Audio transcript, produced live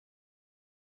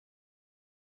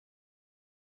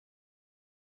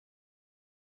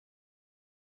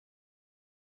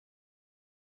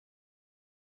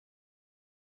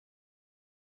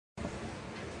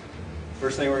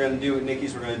First thing we're going to do with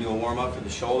Nikki's, we're going to do a warm-up for the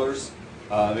shoulders.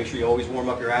 Make sure you always warm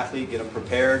up your athlete, get them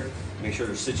prepared, make sure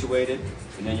they're situated,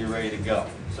 and then you're ready to go.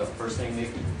 So first thing,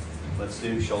 Nikki, let's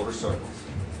do shoulder circles.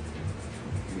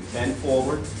 Do 10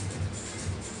 forward.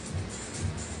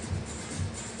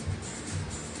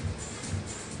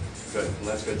 Good.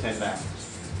 Let's go 10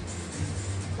 backwards.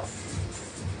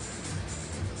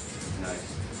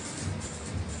 Nice.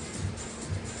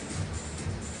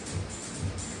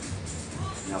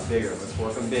 Now bigger. Let's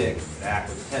work them big.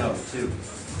 Backwards. 10 of them,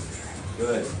 2.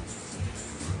 Good.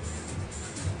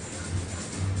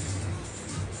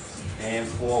 And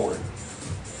forward.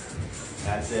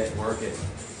 That's it. Work it.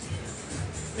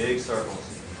 Big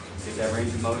circles. Get that range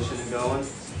of motion going.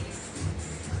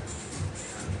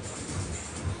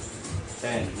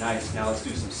 10. Nice. Now let's do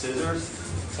some scissors.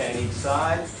 10 each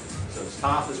side. So the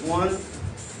top is 1,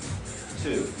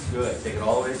 2. Good. Take it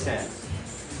all the way to 10.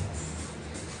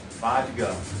 5 to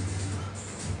go.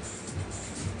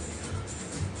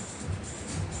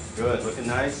 Good. Looking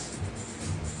nice.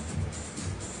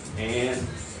 And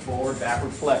forward,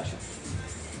 backward flexion.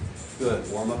 Good.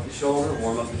 Warm up the shoulder,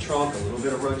 warm up the trunk, a little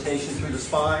bit of rotation through the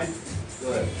spine.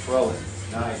 Good. Throw it.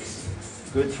 Nice.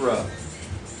 Good throw.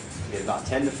 Get about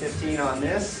 10 to 15 on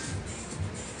this.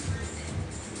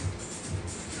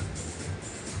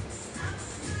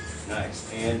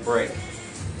 Nice. And break.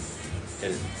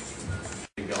 Hit it.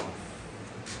 Keep going.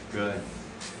 Good.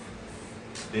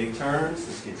 Big turns.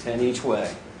 Let's get 10 each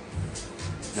way.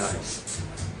 Nice.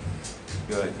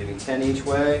 Good. Getting 10 each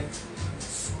way.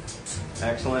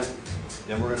 Excellent.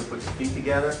 Then we're going to put the feet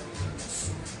together.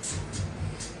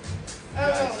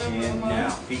 Nice. And now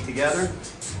feet together.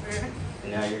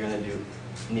 And now you're going to do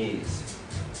knees.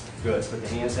 Good. Put the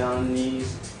hands down on the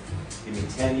knees. Give me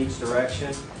 10 each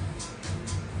direction.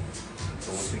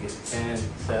 So once we get to 10,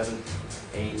 7,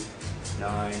 8,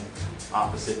 9,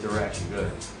 opposite direction.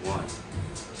 Good. 1,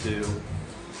 2,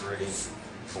 3,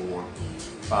 4,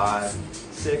 5,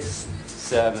 6,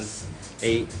 7,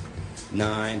 8,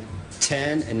 9,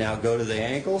 10. And now go to the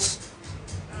ankles.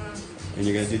 And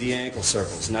you're going to do the ankle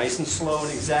circles. Nice and slow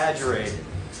and exaggerated.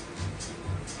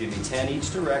 Give me 10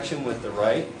 each direction with the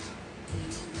right.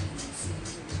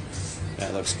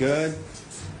 That looks good.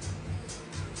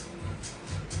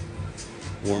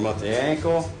 Warm up the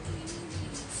ankle.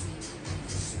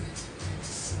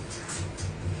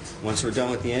 Once we're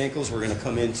done with the ankles, we're going to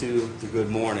come into the good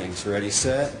mornings. Ready,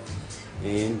 set,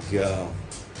 and go.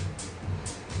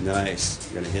 Nice.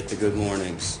 You're going to hit the good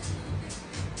mornings.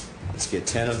 Let's get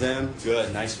 10 of them.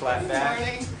 Good. Nice flat back. Good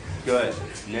morning. Good.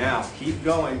 Now, keep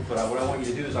going, but what I want you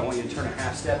to do is I want you to turn a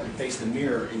half step and face the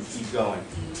mirror and keep going.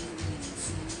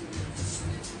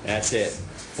 That's it.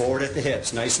 Forward at the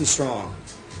hips, nice and strong.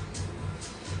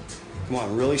 Come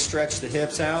on, really stretch the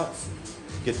hips out.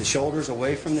 Get the shoulders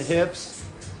away from the hips.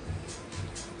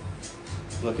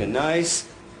 Looking nice.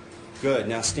 Good.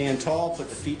 Now stand tall, put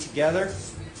the feet together,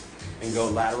 and go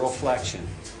lateral flexion.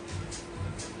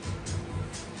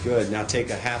 Good. Now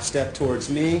take a half step towards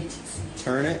me.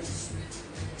 Turn it.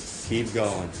 Keep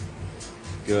going.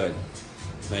 Good.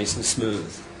 Nice and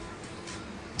smooth.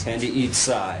 10 to each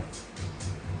side.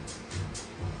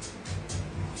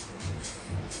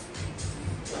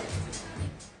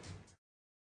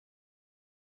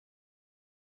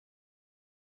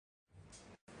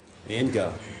 And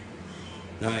go.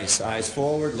 Nice. Eyes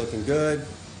forward, looking good.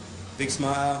 Big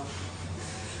smile.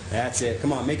 That's it.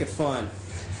 Come on, make it fun.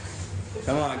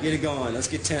 Come on, get it going. Let's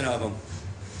get 10 of them.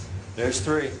 There's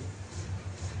 3.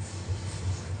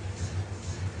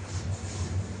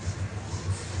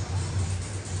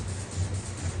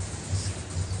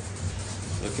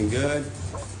 Looking good.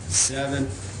 7,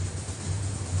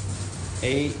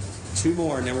 8, 2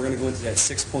 more, and then we're going to go into that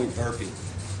 6-point burpee.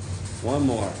 1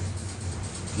 more.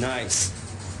 Nice.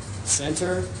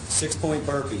 Center, 6-point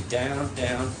burpee. Down,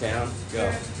 down, down,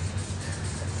 go.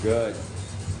 Good.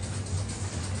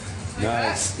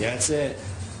 Nice. That's it.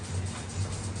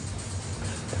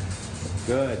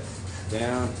 Good.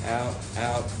 Down, out,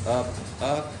 out, up,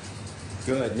 up.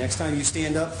 Good. Next time you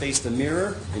stand up, face the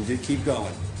mirror and do keep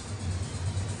going.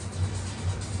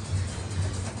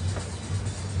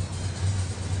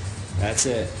 That's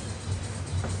it.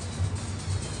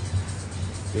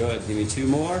 Good. Give me 2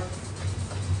 more.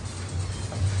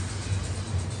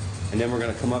 And then we're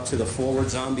going to come up to the forward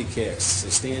zombie kicks. So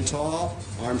stand tall,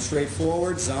 arms straight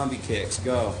forward, zombie kicks.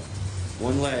 Go.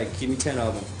 1 leg. Give me 10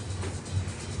 of them.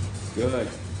 Good.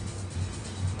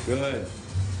 Good.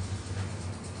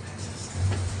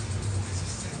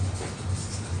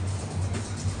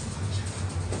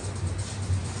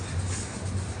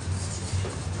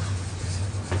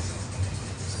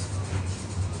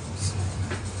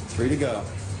 Free to go.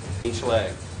 Each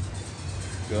leg.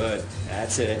 Good.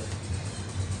 That's it.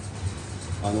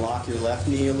 Unlock your left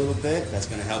knee a little bit. That's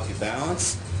going to help you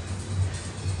balance.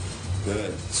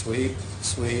 Good. Sweep,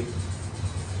 sweep.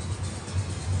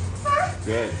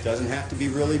 Good. Doesn't have to be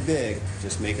really big.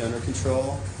 Just make it under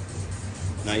control.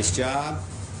 Nice job.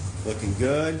 Looking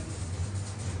good.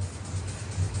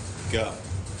 Go.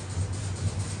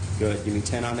 Good. Give me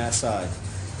 10 on that side.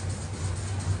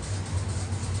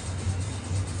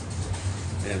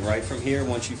 And right from here,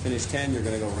 once you finish 10, you're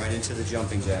going to go right into the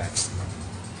jumping jacks.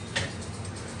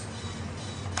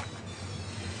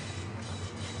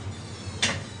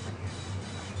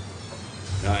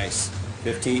 Nice.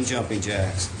 15 jumping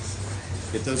jacks.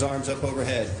 Get those arms up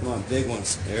overhead. Come on, big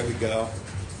ones. There we go.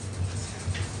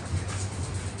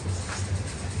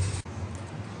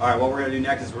 All right, what we're going to do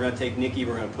next is we're going to take Nikki,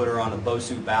 we're going to put her on a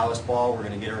Bosu ballast ball. We're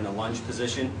going to get her in a lunge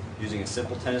position using a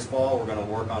simple tennis ball. We're going to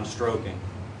work on stroking.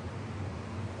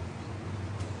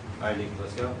 All right, Nikki,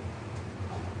 let's go.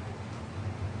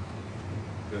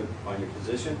 Good. On your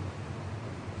position.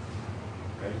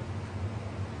 Ready?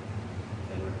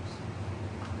 10 reps.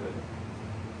 Good.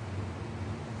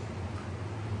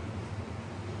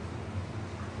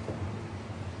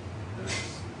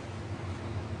 Nice.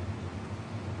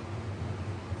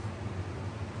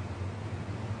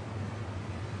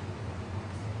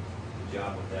 Good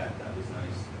job with that. That was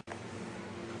nice.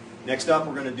 Next up,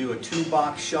 we're going to do a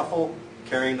 2-box shuffle,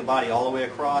 carrying the body all the way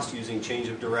across using change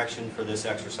of direction for this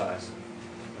exercise.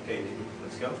 Okay, Nikki,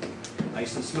 let's go.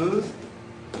 Nice and smooth.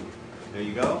 There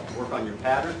you go. Work on your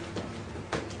pattern.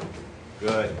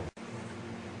 Good.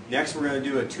 Next, we're going to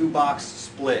do a 2-box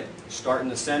split. Start in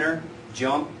the center,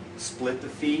 jump, split the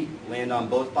feet, land on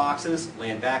both boxes,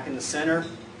 land back in the center,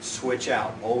 switch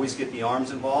out. Always get the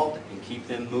arms involved and keep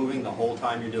them moving the whole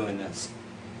time you're doing this.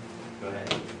 Go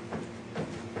ahead.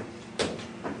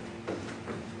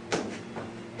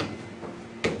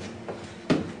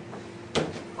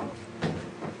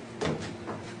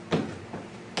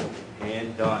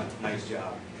 And done. Nice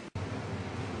job.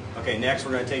 Okay, next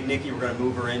we're going to take Nikki, we're going to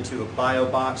move her into a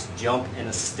plyo box, jump, and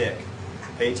a stick.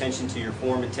 Pay attention to your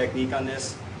form and technique on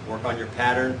this. Work on your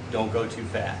pattern. Don't go too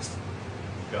fast.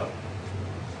 Go.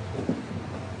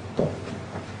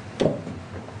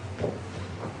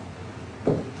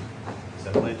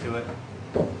 Settle into it.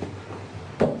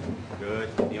 Good.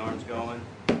 Keep the arms going.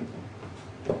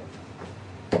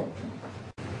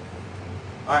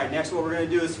 All right, next what we're going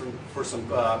to do is for some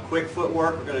quick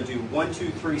footwork, we're going to do 1,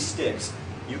 2, 3 sticks.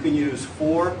 You can use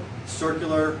 4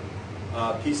 circular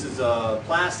pieces of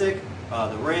plastic,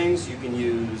 the rings. You can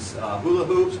use hula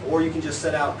hoops, or you can just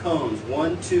set out cones.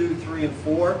 1, 2, 3, and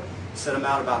 4. Set them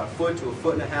out about 1 foot to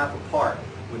 1.5 feet apart.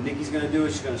 What Nikki's going to do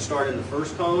is she's going to start in the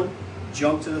first cone,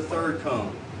 jump to the third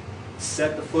cone,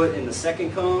 set the foot in the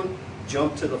second cone,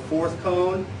 jump to the fourth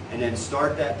cone, and then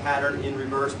start that pattern in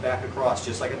reverse back across,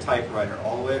 just like a typewriter.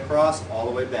 All the way across, all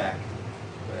the way back.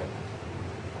 Go ahead.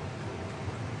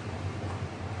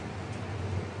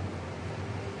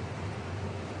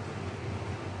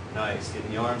 Nice.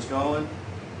 Get the arms going.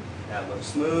 That looks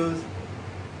smooth.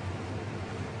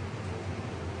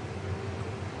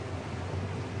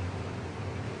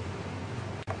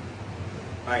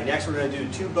 All right, next we're going to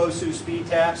do 2 Bosu speed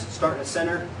taps. Start in the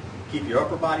center. Keep your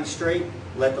upper body straight.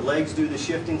 Let the legs do the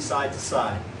shifting side to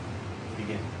side.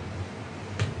 Begin.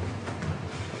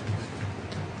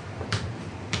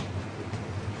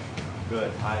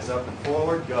 Good. Eyes up and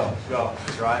forward. Go. Go.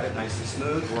 Drive it nice and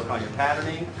smooth. Work on your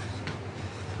patterning.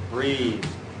 Breathe.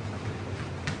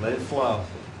 Let it flow.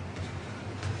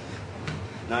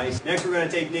 Nice. Next we're going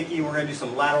to take Nikki and we're going to do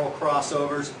some lateral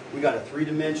crossovers. We got a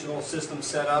 3-dimensional system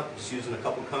set up, just using a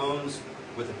couple cones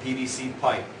with a PVC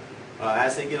pipe.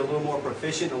 As they get a little more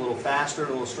proficient, a little faster, a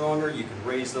little stronger, you can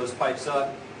raise those pipes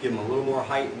up, give them a little more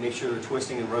height, and make sure they're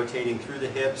twisting and rotating through the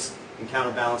hips and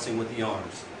counterbalancing with the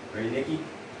arms. Ready, Nikki?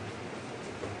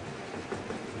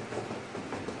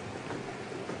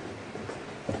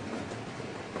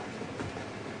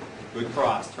 Good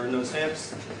cross. Turn those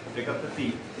hips, pick up the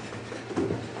feet.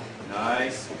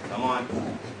 Nice. Come on.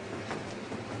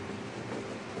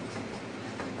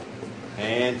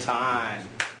 And time.